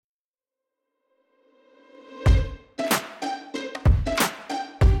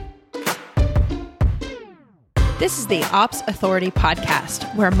This is the Ops Authority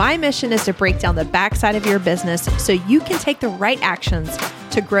podcast, where my mission is to break down the backside of your business so you can take the right actions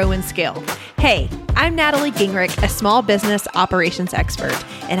to grow and scale. Hey, I'm Natalie Gingrich, a small business operations expert,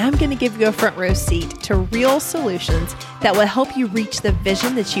 and I'm going to give you a front row seat to real solutions that will help you reach the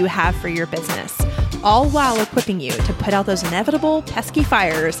vision that you have for your business, all while equipping you to put out those inevitable pesky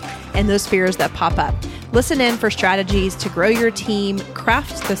fires and those fears that pop up. Listen in for strategies to grow your team,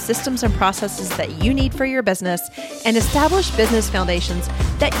 craft the systems and processes that you need for your business, and establish business foundations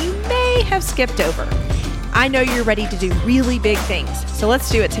that you may have skipped over. I know you're ready to do really big things, so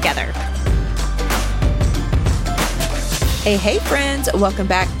let's do it together. Hey friends, welcome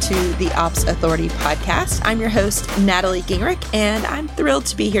back to the Ops Authority podcast. I'm your host, Natalie Gingrich, and I'm thrilled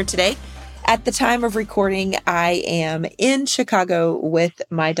to be here today. At the time of recording, I am in Chicago with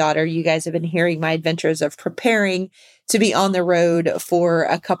my daughter. You guys have been hearing my adventures of preparing to be on the road for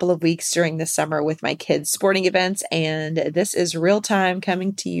a couple of weeks during the summer with my kids' sporting events. And this is real time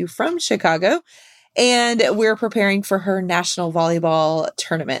coming to you from Chicago. And we're preparing for her national volleyball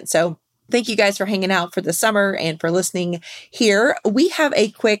tournament. So thank you guys for hanging out for the summer and for listening here. We have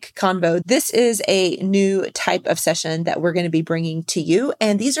a quick convo. This is a new type of session that we're going to be bringing to you.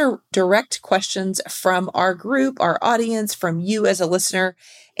 And these are direct questions from our group, our audience, from you as a listener.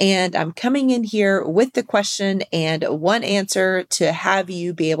 And I'm coming in here with the question and one answer to have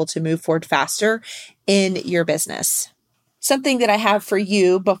you be able to move forward faster in your business. Something that I have for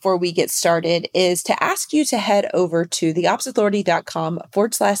you before we get started is to ask you to head over to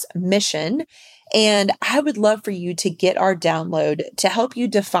theopsauthority.com/mission. And I would love for you to get our download to help you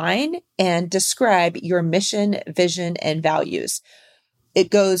define and describe your mission, vision, and values.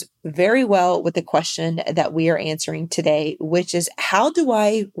 It goes very well with the question that we are answering today, which is, how do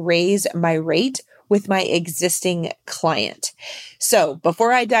I raise my rate with my existing client? So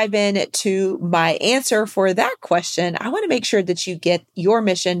before I dive in to my answer for that question, I want to make sure that you get your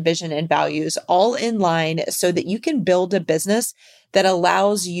mission, vision, and values all in line so that you can build a business that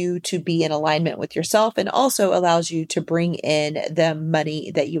allows you to be in alignment with yourself and also allows you to bring in the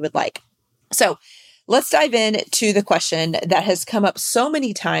money that you would like. So let's dive in to the question that has come up so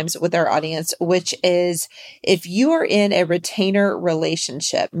many times with our audience, which is, if you are in a retainer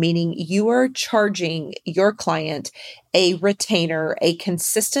relationship, meaning you are charging your client a retainer, a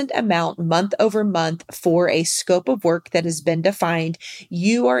consistent amount month over month for a scope of work that has been defined,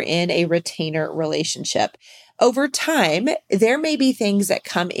 you are in a retainer relationship. Over time, there may be things that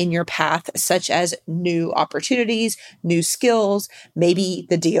come in your path, such as new opportunities, new skills, maybe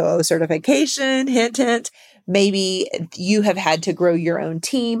the DOO certification, hint, hint. Maybe you have had to grow your own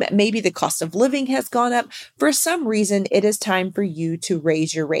team. Maybe the cost of living has gone up. For some reason, it is time for you to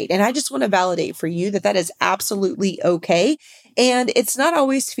raise your rate. And I just want to validate for you that that is absolutely okay. And it's not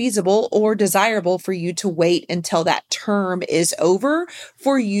always feasible or desirable for you to wait until that term is over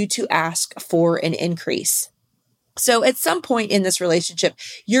for you to ask for an increase. So at some point in this relationship,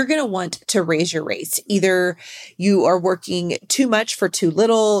 you're going to want to raise your rates. Either you are working too much for too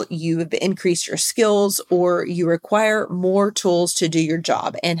little, you've increased your skills, or you require more tools to do your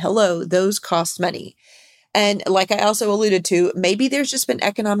job. And hello, those cost money. And like I also alluded to, maybe there's just been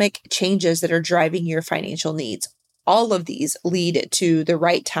economic changes that are driving your financial needs. All of these lead to the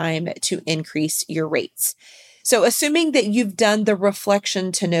right time to increase your rates. So assuming that you've done the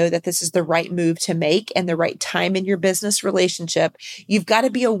reflection to know that this is the right move to make and the right time in your business relationship, you've got to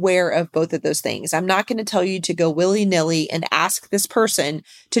be aware of both of those things. I'm not going to tell you to go willy-nilly and ask this person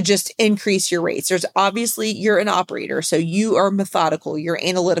to just increase your rates. Obviously, you're an operator, so you are methodical, you're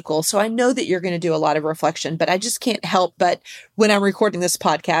analytical. So I know that you're going to do a lot of reflection, but I just can't help but when I'm recording this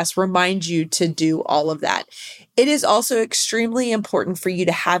podcast, remind you to do all of that. It is also extremely important for you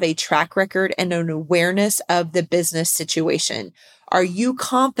to have a track record and an awareness of the business situation. Are you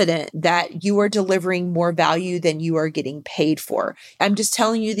confident that you are delivering more value than you are getting paid for? I'm just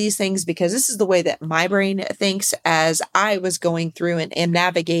telling you these things because this is the way that my brain thinks as I was going through and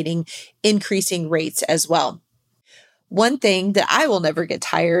navigating increasing rates as well. One thing that I will never get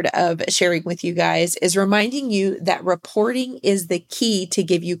tired of sharing with you guys is reminding you that reporting is the key to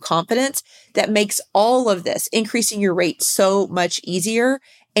give you confidence that makes all of this, increasing your rate, so much easier.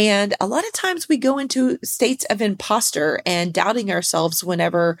 And a lot of times we go into states of imposter and doubting ourselves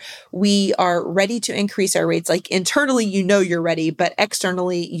whenever we are ready to increase our rates. Like internally, you know you're ready, but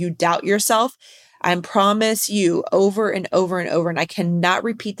externally, you doubt yourself. I promise you over and over and over, and I cannot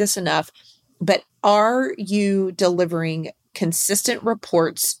repeat this enough, but are you delivering consistent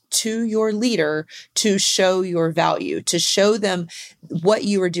reports to your leader to show your value, to show them what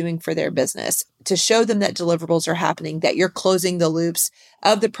you are doing for their business, to show them that deliverables are happening, that you're closing the loops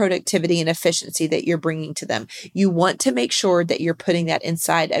of the productivity and efficiency that you're bringing to them. You want to make sure that you're putting that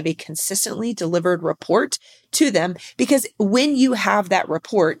inside of a consistently delivered report to them, because when you have that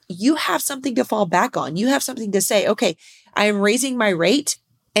report, you have something to fall back on. You have something to say, okay, I am raising my rate,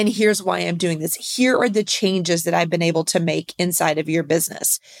 and here's why I'm doing this. Here are the changes that I've been able to make inside of your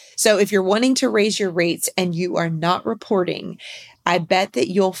business. So if you're wanting to raise your rates and you are not reporting, I bet that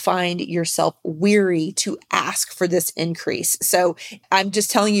you'll find yourself weary to ask for this increase. So I'm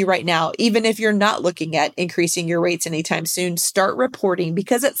just telling you right now, even if you're not looking at increasing your rates anytime soon, start reporting,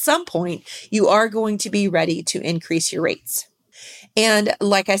 because at some point you are going to be ready to increase your rates. And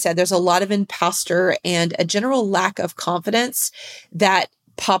like I said, there's a lot of imposter and a general lack of confidence that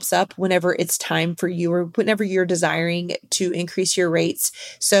pops up whenever it's time for you or whenever you're desiring to increase your rates.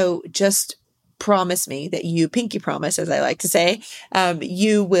 So just promise me that you, pinky promise, as I like to say,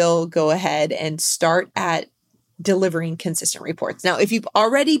 you will go ahead and start at delivering consistent reports. Now, if you've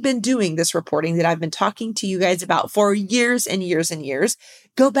already been doing this reporting that I've been talking to you guys about for years and years and years,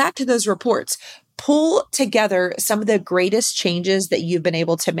 go back to those reports. Pull together some of the greatest changes that you've been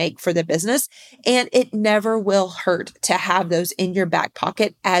able to make for the business. And it never will hurt to have those in your back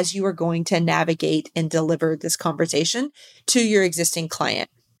pocket as you are going to navigate and deliver this conversation to your existing client.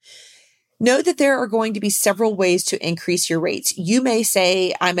 Know that there are going to be several ways to increase your rates. You may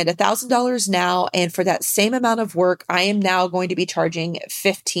say, I'm at $1,000 now, and for that same amount of work, I am now going to be charging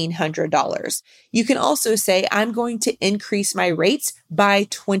 $1,500. You can also say, I'm going to increase my rates by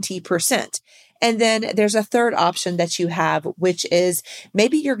 20%. And then there's a third option that you have, which is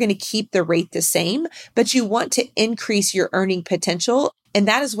maybe you're going to keep the rate the same, but you want to increase your earning potential. And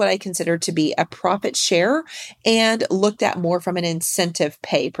that is what I consider to be a profit share and looked at more from an incentive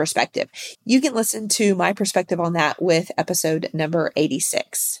pay perspective. You can listen to my perspective on that with episode number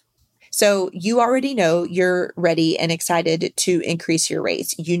 86. So you already know you're ready and excited to increase your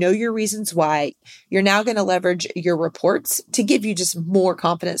rates. You know your reasons why. You're now going to leverage your reports to give you just more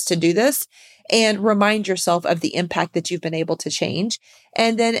confidence to do this and remind yourself of the impact that you've been able to change.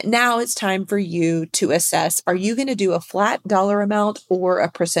 And then now it's time for you to assess, are you going to do a flat dollar amount or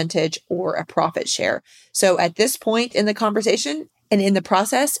a percentage or a profit share? So at this point in the conversation and in the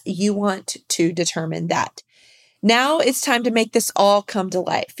process, you want to determine that. Now it's time to make this all come to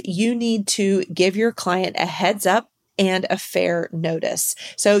life. You need to give your client a heads up and a fair notice.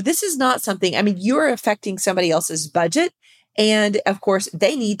 So this is not something, you're affecting somebody else's budget. And of course,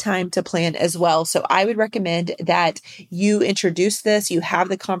 they need time to plan as well. So I would recommend that you introduce this, you have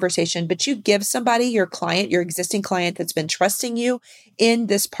the conversation, but you give somebody, your client, your existing client that's been trusting you in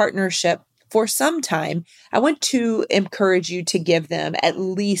this partnership for some time. I want to encourage you to give them at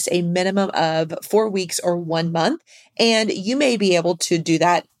least a minimum of 4 weeks or 1 month. And you may be able to do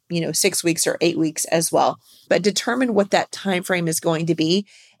that, 6 weeks or 8 weeks as well. But determine what that time frame is going to be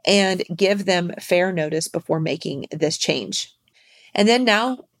and give them fair notice before making this change. And then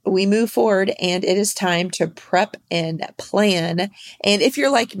now we move forward and it is time to prep and plan. And if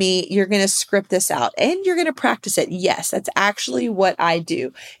you're like me, you're going to script this out and you're going to practice it. Yes, that's actually what I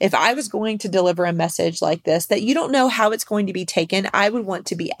do. If I was going to deliver a message like this that you don't know how it's going to be taken, I would want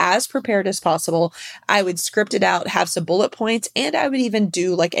to be as prepared as possible. I would script it out, have some bullet points, and I would even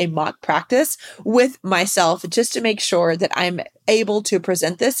do like a mock practice with myself just to make sure that I'm able to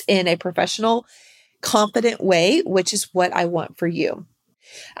present this in a professional, confident way, which is what I want for you.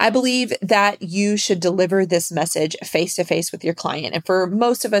 I believe that you should deliver this message face to face with your client. And for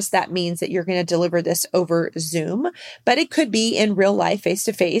most of us, that means that you're going to deliver this over Zoom, but it could be in real life, face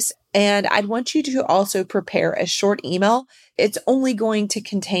to face. And I'd want you to also prepare a short email. It's only going to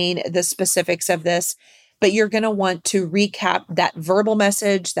contain the specifics of this, but you're going to want to recap that verbal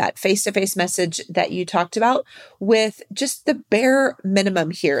message, that face-to-face message that you talked about with just the bare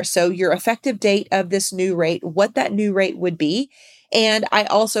minimum here. So your effective date of this new rate, what that new rate would be. And I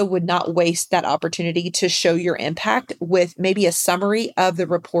also would not waste that opportunity to show your impact with maybe a summary of the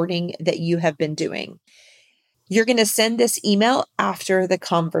reporting that you have been doing. You're going to send this email after the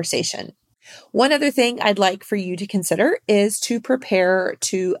conversation. One other thing I'd like for you to consider is to prepare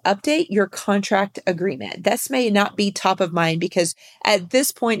to update your contract agreement. This may not be top of mind because at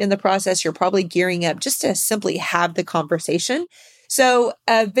this point in the process, you're probably gearing up just to simply have the conversation. So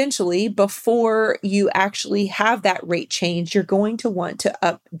eventually, before you actually have that rate change, you're going to want to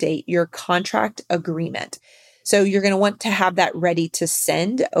update your contract agreement. So you're going to want to have that ready to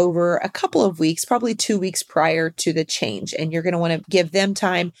send over a couple of weeks, probably 2 weeks prior to the change. And you're going to want to give them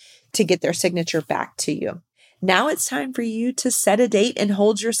time to get their signature back to you. Now it's time for you to set a date and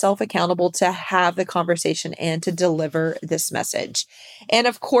hold yourself accountable to have the conversation and to deliver this message. And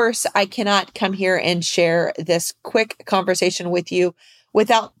of course, I cannot come here and share this quick conversation with you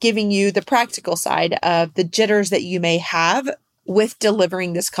without giving you the practical side of the jitters that you may have with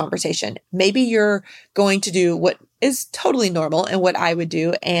delivering this conversation. Maybe you're going to do what is totally normal and what I would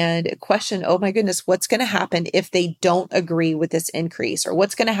do and question, oh my goodness, what's going to happen if they don't agree with this increase? Or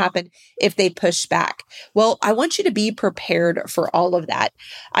what's going to happen if they push back? Well, I want you to be prepared for all of that.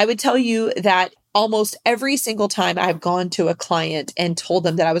 I would tell you that almost every single time I've gone to a client and told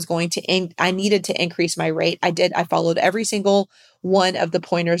them that I needed to increase my rate, I followed every single one of the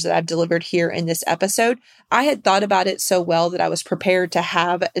pointers that I've delivered here in this episode. I had thought about it so well that I was prepared to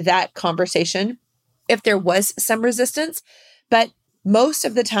have that conversation if there was some resistance. But most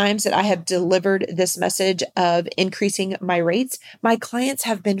of the times that I have delivered this message of increasing my rates, my clients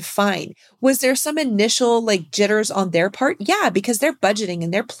have been fine. Was there some initial jitters on their part? Yeah, because they're budgeting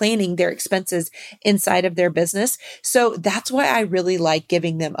and they're planning their expenses inside of their business. So that's why I really like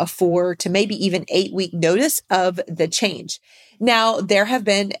giving them a 4 to maybe even 8 week notice of the change. Now, there have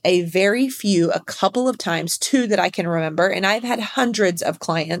been a couple of times, 2 that I can remember, and I've had hundreds of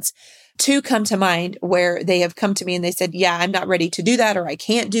clients, 2 come to mind where they have come to me and they said, yeah, I'm not ready to do that, or I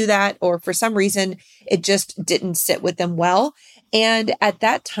can't do that, or for some reason, it just didn't sit with them well. And at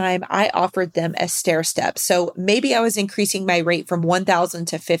that time, I offered them a stair step. So maybe I was increasing my rate from $1,000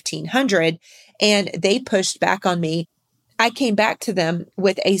 to $1,500, and they pushed back on me. I came back to them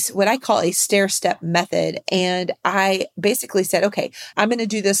with what I call a stair step method. And I basically said, okay, I'm going to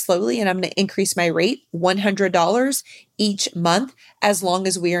do this slowly and I'm going to increase my rate $100 each month as long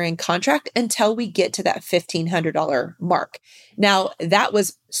as we are in contract until we get to that $1,500 mark. Now, that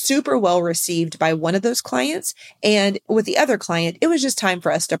was super well received by one of those clients. And with the other client, it was just time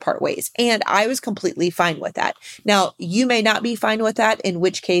for us to part ways. And I was completely fine with that. Now, you may not be fine with that, in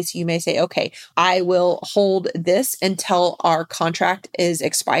which case you may say, okay, I will hold this until our contract is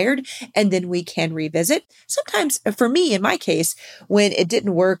expired, and then we can revisit. Sometimes for me, in my case, when it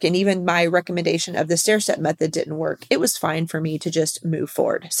didn't work and even my recommendation of the stair-step method didn't work, it was fine for me to just move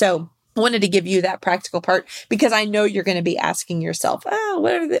forward. So I wanted to give you that practical part because I know you're going to be asking yourself,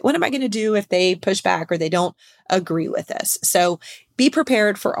 what am I going to do if they push back or they don't agree with this? So be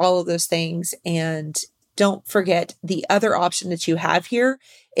prepared for all of those things. And don't forget, the other option that you have here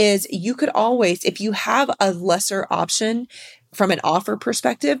is you could always, if you have a lesser option from an offer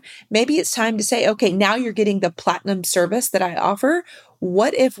perspective, maybe it's time to say, okay, now you're getting the platinum service that I offer.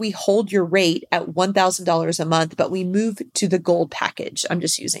 What if we hold your rate at $1,000 a month, but we move to the gold package? I'm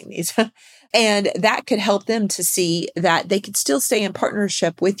just using these. And that could help them to see that they could still stay in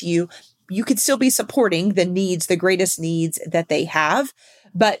partnership with you. You could still be supporting the greatest needs that they have,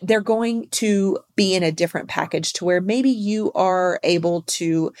 but they're going to be in a different package to where maybe you are able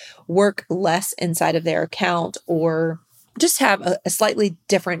to work less inside of their account or just have a slightly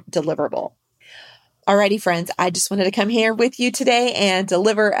different deliverable. Alrighty, friends, I just wanted to come here with you today and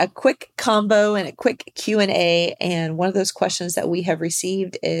deliver a quick combo and a quick Q&A. And one of those questions that we have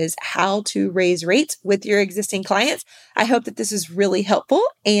received is how to raise rates with your existing clients. I hope that this is really helpful.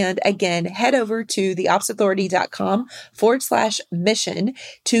 And again, head over to theopsauthority.com/mission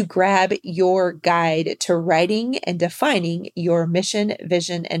to grab your guide to writing and defining your mission,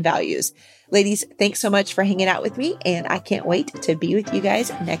 vision, and values. Ladies, thanks so much for hanging out with me, and I can't wait to be with you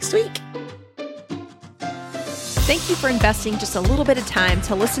guys next week. Thank you for investing just a little bit of time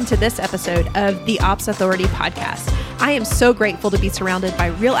to listen to this episode of the Ops Authority podcast. I am so grateful to be surrounded by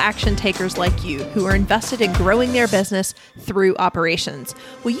real action takers like you who are invested in growing their business through operations.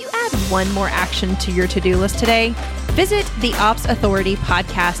 Will you add one more action to your to-do list today? Visit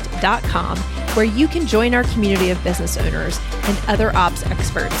theopsauthoritypodcast.com where you can join our community of business owners and other ops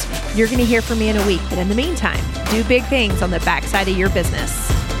experts. You're going to hear from me in a week, but in the meantime, do big things on the backside of your business.